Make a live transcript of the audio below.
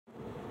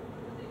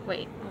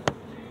Wait.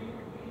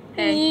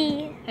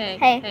 Hey. Hey.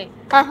 Hey. Hey.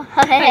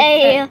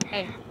 Hey.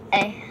 Hey.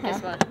 Hey.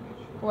 Guess what?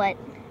 What?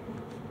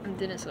 I'm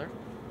dinosaur.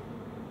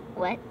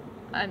 What?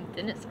 I'm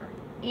dinosaur.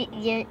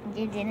 You're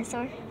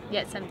dinosaur?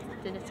 Yes, I'm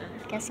dinosaur.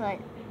 Guess what?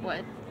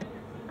 What?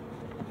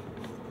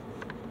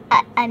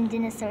 I'm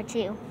dinosaur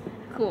too.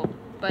 Cool.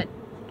 But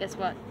guess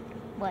what?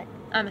 What?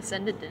 I'm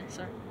ascended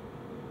dinosaur.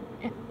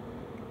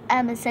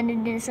 I'm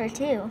ascended dinosaur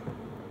too.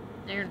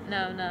 No, you're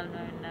not.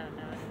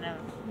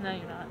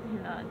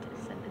 You're not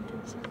ascended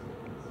dinosaur.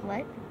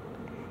 What?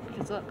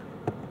 Because look.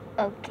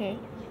 Okay.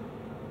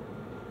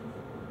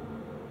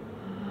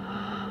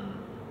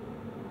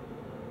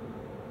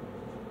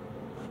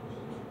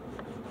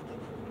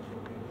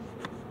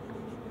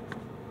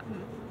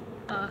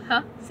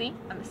 Huh? See?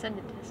 I'm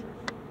ascended dinosaur.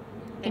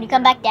 Can you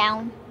come back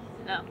down?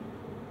 No.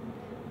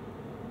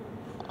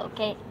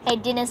 Okay. Hey,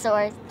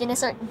 dinosaurs.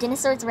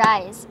 Dinosaurs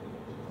rise.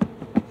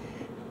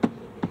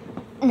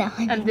 No.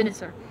 I'm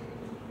dinosaur.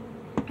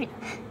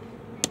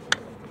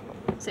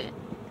 Say it.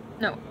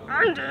 No.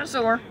 I'm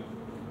dinosaur.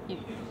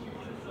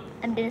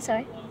 I'm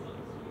dinosaur.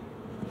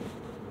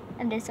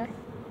 I'm dinosaur.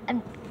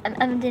 I'm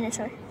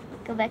dinosaur.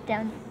 Go back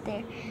down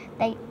there.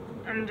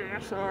 I'm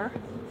dinosaur.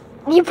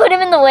 You put him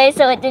in the way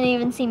so it didn't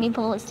even see me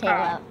pull his tail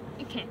out.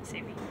 You can't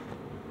see me.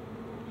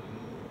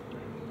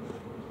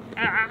 You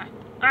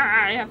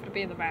have to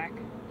be in the back.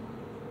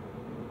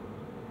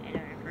 I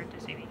don't have to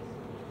see me.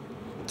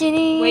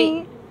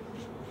 Wait.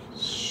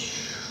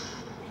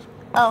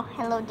 Oh,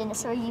 hello,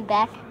 dinosaur. You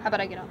back? How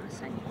about I get on this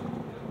side?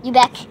 You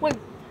back? Wait.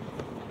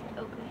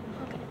 Okay.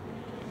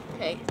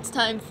 Okay, it's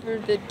time for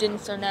the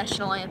dinosaur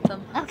national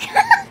anthem. Okay.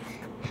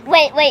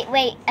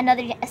 Wait.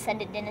 Another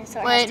ascended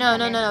dinosaur. Wait,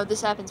 no.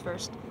 This happens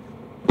first.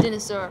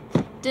 Dinosaur.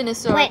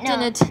 Wait,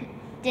 no.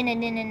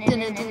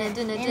 Dinosaur.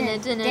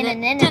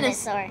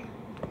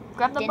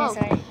 Grab the boat.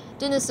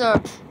 Dinosaur.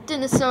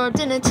 Dinosaur.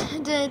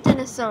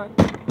 Dinosaur.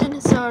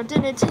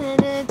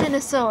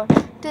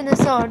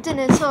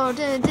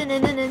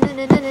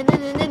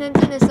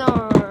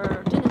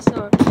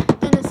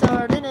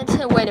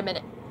 Wait a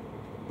minute.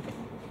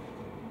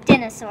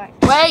 Dinosaur.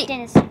 Wait.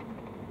 Dinosaur.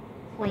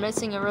 We're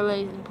missing a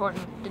really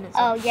important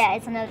dinosaur. Oh yeah,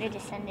 it's another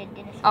descended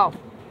dinosaur. Oh,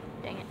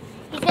 dang it.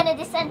 He's gonna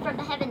descend from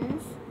the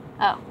heavens.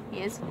 Oh,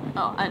 he is?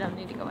 Oh, I don't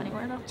need to go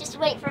anywhere though. Just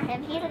wait for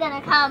him. He's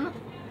gonna come.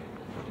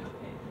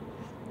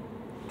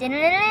 It's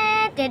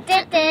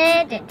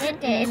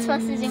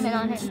supposed to zoom in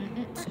on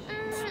him.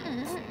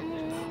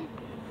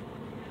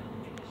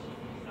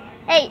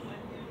 Hey.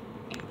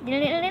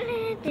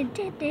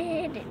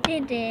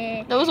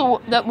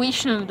 That we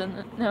should have done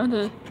that. No,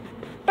 the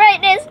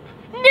Brightness.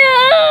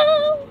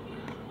 No.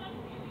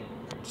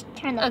 Just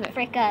turn the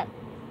frick up.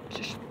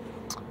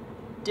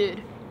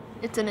 Dude,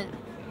 it's an.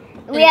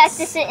 We have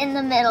to sit in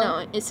the middle.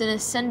 No, it's an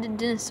ascended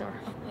dinosaur.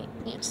 Oh, wait,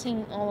 you're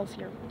seeing all of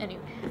your.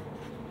 Anyway.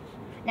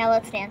 Now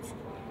let's dance,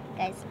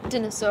 guys.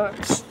 Dinosaur.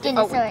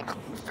 Dinosaur.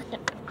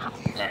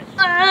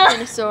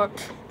 Dinosaur.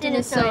 Dinosaur.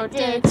 Dinosaur.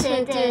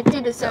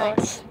 Dinosaur.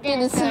 Dinosaur.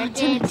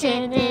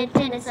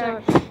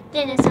 Dinosaur.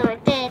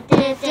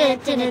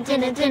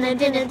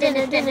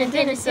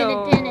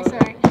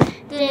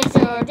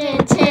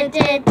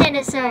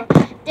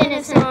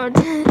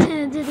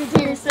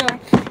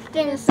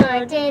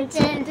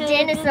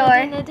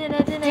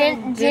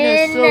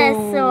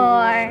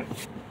 Dinosaur.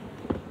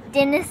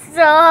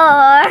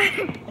 Dinosaur.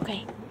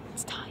 Okay,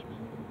 it's time.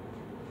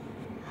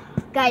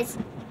 Guys,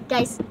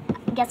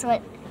 guess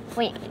what?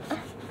 Wait.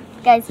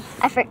 Guys,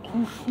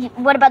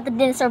 what about the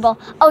dinosaur ball?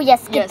 Oh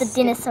yes, get the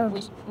dinosaur.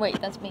 Wait,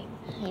 that's me.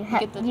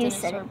 Get the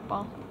dinosaur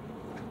ball.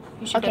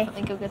 You should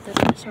definitely go get the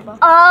dinosaur ball.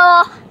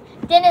 Oh,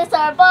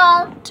 dinosaur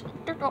ball.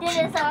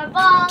 Dinosaur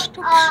ball.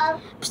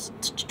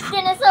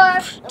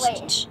 Dinosaur.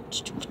 Wait.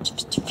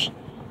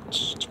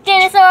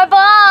 Dinosaur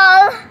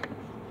ball.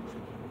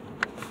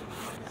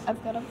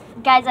 I've got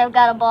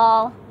a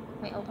ball.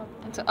 Wait, hold on.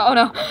 Oh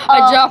no,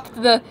 I dropped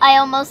the. I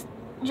almost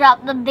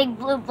dropped the big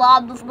blue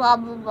blob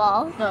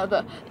ball.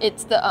 No,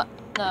 it's the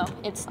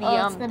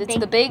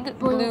big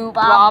blue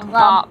blob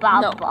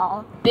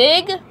ball.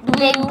 Big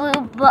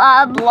blue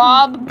blob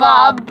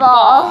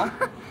ball.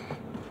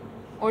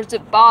 Or is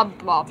it blob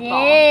ball?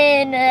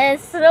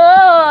 Dinosaur.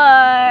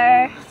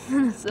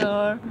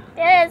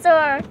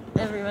 Dinosaur.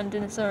 Everyone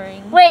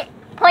dinosauring. Wait,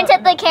 point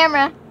at the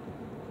camera.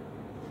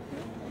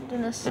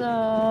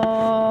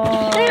 Dinosaur.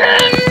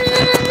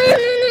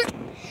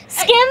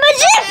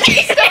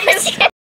 Skimajip!